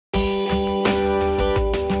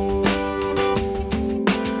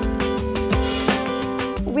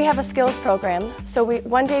have a skills program. So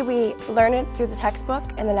one day we learn it through the textbook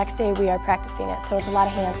and the next day we are practicing it. So it's a lot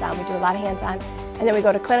of hands-on. We do a lot of hands-on and then we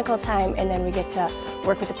go to clinical time and then we get to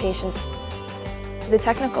work with the patients. The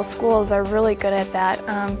technical schools are really good at that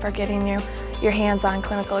for getting your hands-on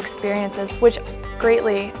clinical experiences, which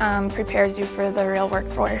greatly prepares you for the real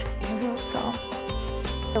workforce. So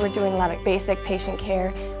we're doing a lot of basic patient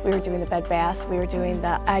care. We were doing the bed baths, we were doing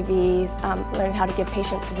the IVs, learning how to give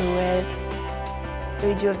patients fluids.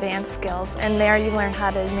 We do advanced skills, and there you learn how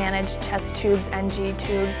to manage chest tubes, NG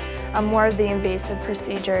tubes, more of the invasive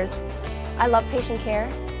procedures. I love patient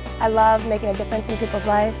care. I love making a difference in people's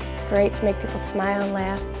lives. It's great to make people smile and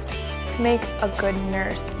laugh. To make a good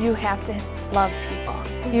nurse, you have to love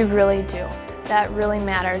people. You really do. That really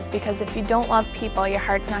matters, because if you don't love people, your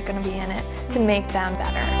heart's not going to be in it to make them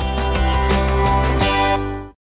better.